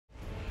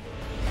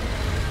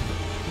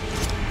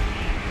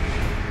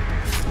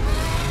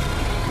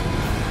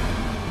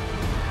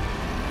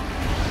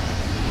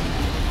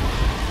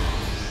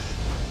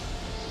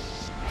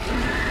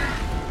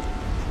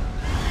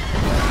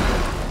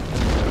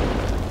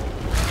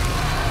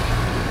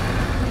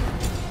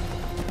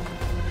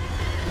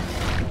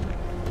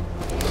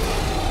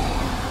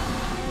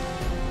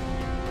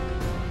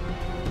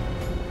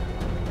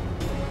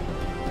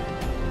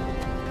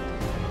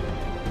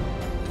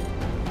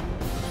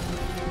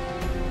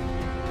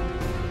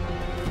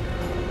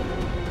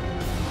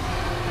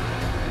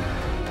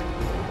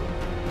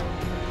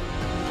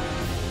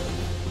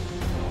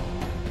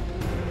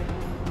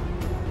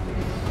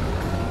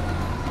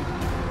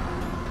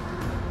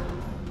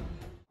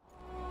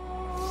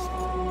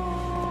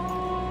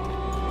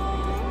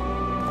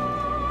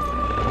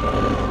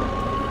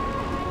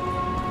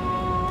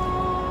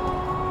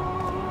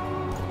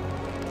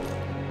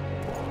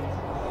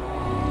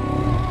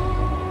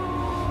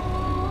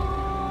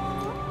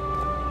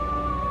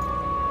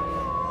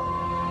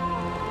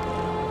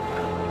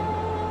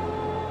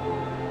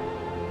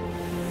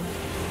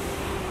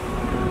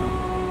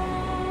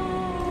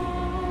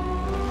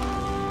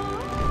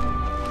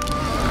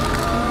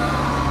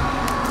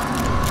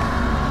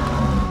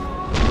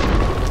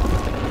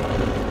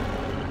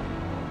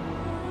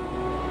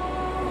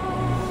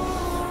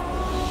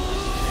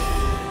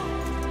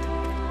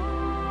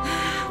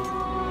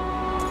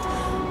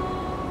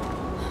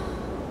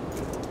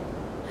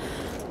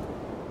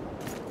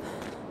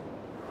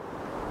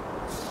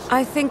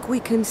I think we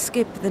can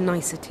skip the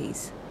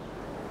niceties.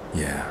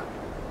 Yeah,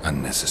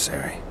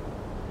 unnecessary.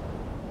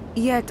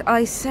 Yet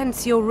I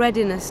sense your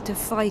readiness to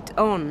fight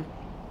on.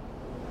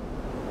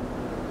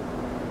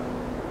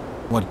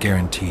 What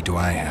guarantee do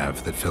I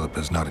have that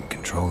Philippa's not in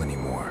control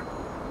anymore?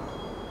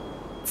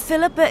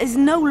 Philippa is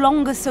no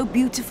longer so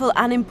beautiful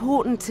and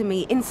important to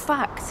me. In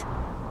fact,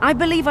 I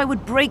believe I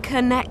would break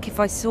her neck if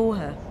I saw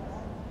her.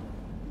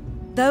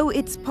 Though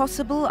it's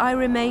possible I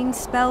remain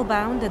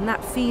spellbound and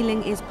that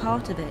feeling is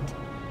part of it.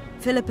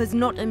 Philippa's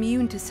not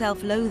immune to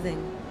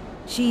self-loathing.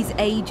 She's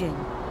aging,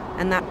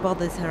 and that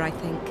bothers her, I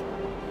think.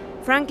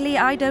 Frankly,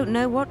 I don't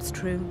know what's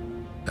true.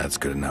 That's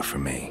good enough for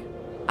me.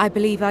 I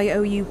believe I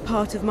owe you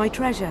part of my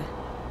treasure.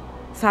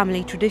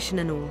 Family tradition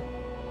and all.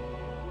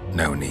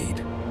 No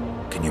need.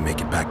 Can you make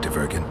it back to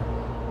Vergen?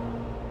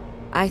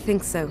 I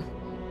think so.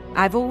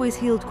 I've always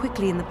healed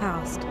quickly in the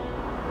past.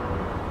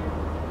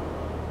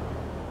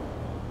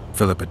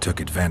 Philippa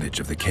took advantage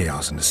of the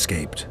chaos and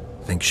escaped.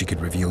 Think she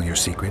could reveal your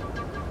secret?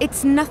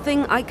 It's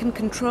nothing I can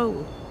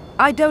control.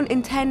 I don't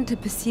intend to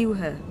pursue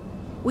her.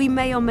 We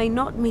may or may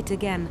not meet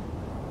again,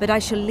 but I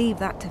shall leave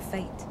that to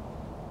fate.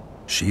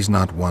 She's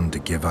not one to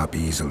give up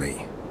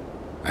easily.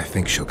 I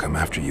think she'll come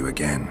after you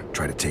again,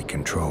 try to take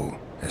control,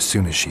 as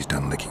soon as she's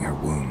done licking her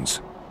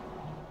wounds.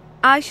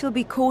 I shall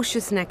be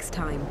cautious next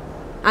time,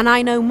 and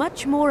I know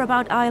much more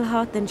about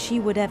Eilhart than she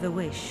would ever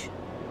wish.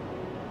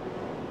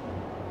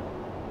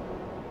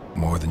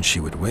 More than she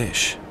would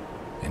wish.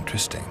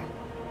 Interesting.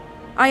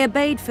 I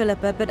obeyed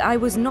Philippa, but I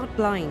was not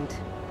blind.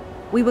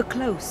 We were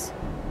close,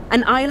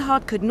 and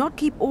Eilhart could not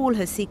keep all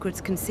her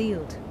secrets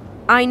concealed.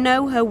 I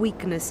know her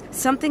weakness,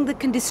 something that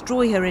can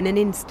destroy her in an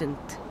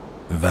instant.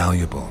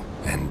 Valuable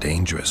and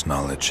dangerous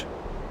knowledge.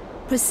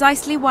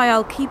 Precisely why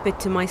I'll keep it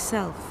to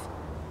myself.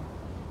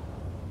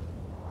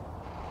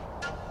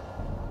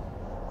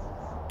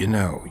 You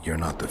know, you're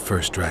not the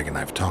first dragon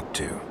I've talked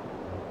to.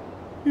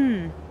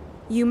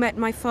 You met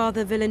my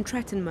father, Villain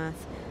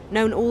Trettenmirth,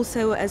 known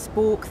also as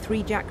Bork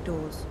Three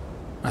Jackdaws.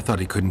 I thought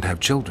he couldn't have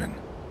children.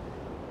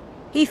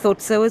 He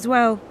thought so as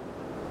well.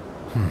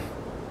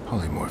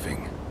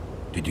 Polymorphing.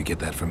 Did you get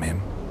that from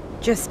him?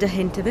 Just a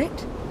hint of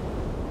it.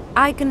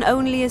 I can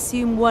only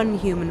assume one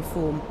human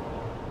form.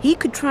 He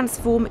could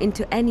transform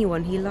into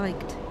anyone he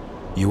liked.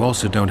 You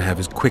also don't have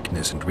his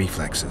quickness and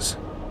reflexes,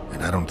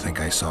 and I don't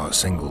think I saw a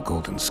single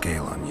golden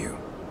scale on you.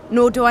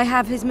 Nor do I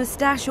have his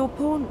moustache or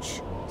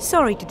paunch.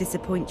 Sorry to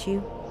disappoint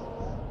you.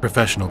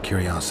 Professional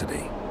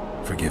curiosity.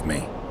 Forgive me.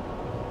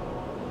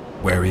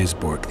 Where is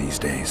Bork these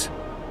days?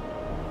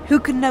 Who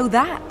can know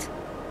that?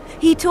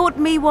 He taught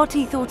me what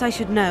he thought I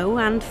should know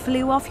and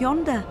flew off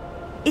yonder.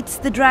 It's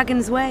the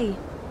dragon's way.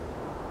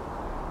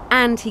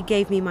 And he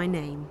gave me my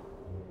name.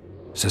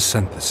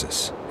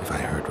 Saesenthessis, if I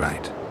heard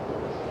right.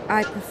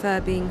 I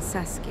prefer being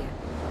Saskia.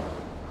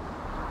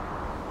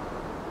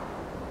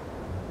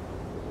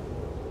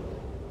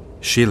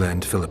 Sheila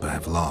and Philippa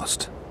have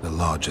lost. The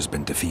Lodge has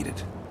been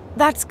defeated.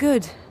 That's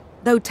good,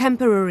 though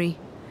temporary.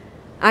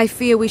 I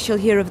fear we shall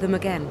hear of them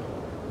again.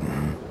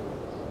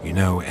 You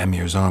know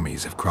Emir's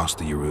armies have crossed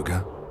the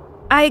Yaruga?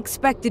 I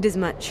expected as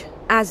much,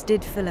 as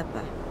did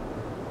Philippa.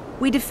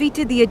 We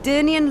defeated the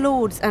Edirnian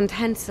lords and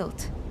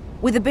Henselt.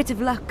 With a bit of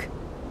luck,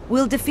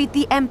 we'll defeat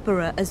the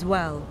Emperor as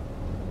well.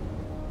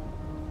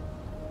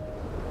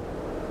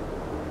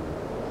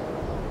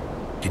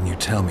 Can you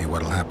tell me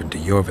what'll happen to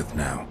Yorvith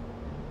now?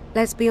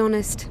 Let's be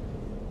honest.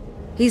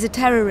 He's a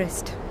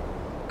terrorist.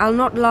 I'll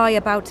not lie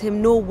about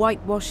him nor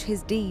whitewash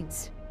his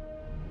deeds.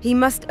 He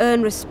must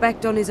earn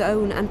respect on his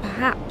own, and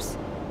perhaps,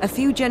 a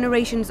few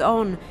generations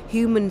on,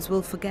 humans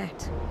will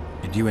forget.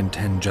 Did you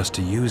intend just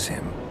to use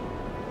him?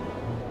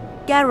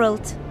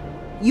 Geralt,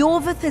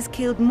 Yorvith has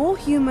killed more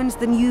humans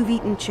than you've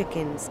eaten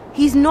chickens.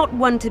 He's not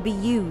one to be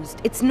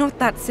used. It's not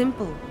that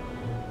simple.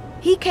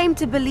 He came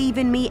to believe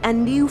in me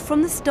and knew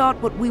from the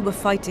start what we were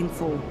fighting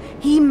for.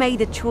 He made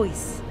a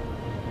choice.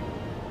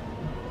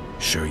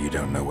 Sure you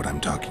don't know what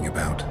I'm talking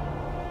about?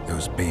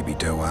 Those baby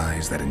doe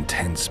eyes, that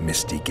intense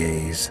misty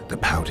gaze, the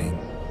pouting.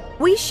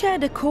 We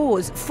shared a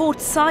cause,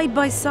 fought side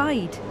by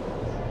side.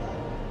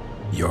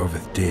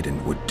 Yorvith did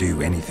and would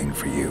do anything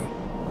for you.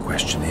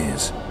 Question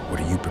is, what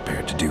are you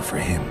prepared to do for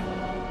him?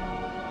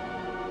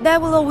 There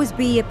will always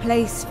be a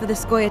place for the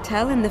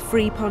Scoia'tael in the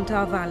free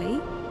Pontar Valley.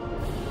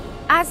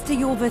 As to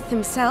Yorvith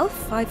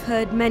himself, I've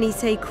heard many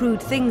say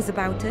crude things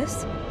about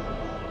us.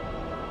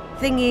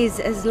 Thing is,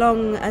 as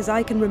long as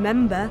I can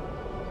remember,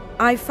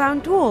 I've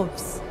found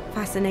dwarves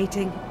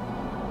fascinating.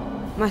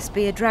 Must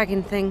be a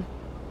dragon thing.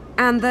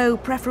 And though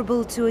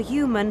preferable to a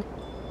human,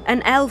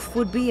 an elf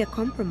would be a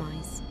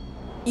compromise.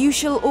 You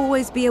shall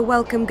always be a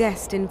welcome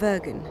guest in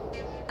Vergen.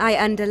 I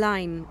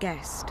underline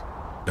guest.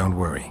 Don't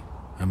worry.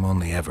 I'm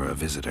only ever a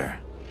visitor.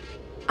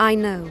 I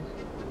know.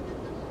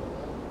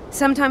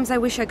 Sometimes I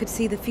wish I could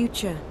see the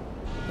future,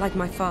 like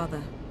my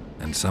father.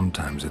 And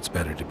sometimes it's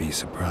better to be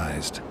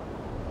surprised.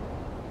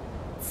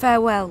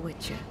 Farewell,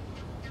 Witcher.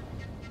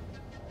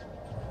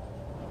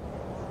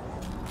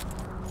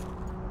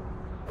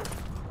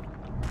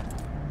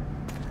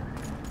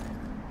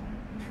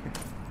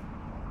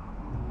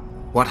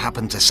 What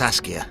happened to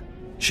Saskia?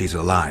 She's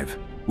alive.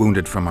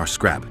 Wounded from our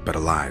scrap, but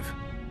alive.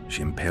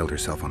 She impaled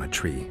herself on a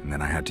tree, and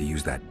then I had to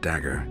use that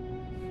dagger.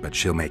 But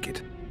she'll make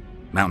it.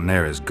 Mountain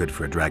air is good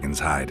for a dragon's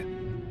hide.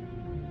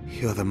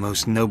 You're the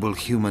most noble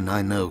human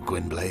I know,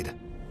 Gwynblade.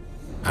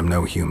 I'm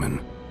no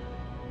human.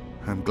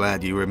 I'm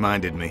glad you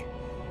reminded me.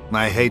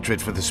 My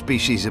hatred for the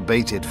species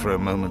abated for a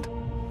moment.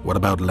 What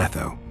about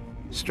Letho?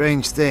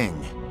 Strange thing.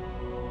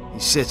 He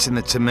sits in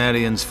the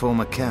Temerians'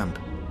 former camp.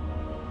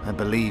 I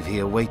believe he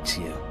awaits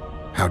you.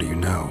 How do you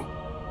know?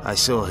 I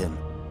saw him.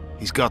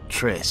 He's got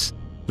Triss.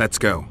 Let's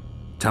go.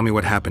 Tell me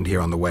what happened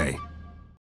here on the way.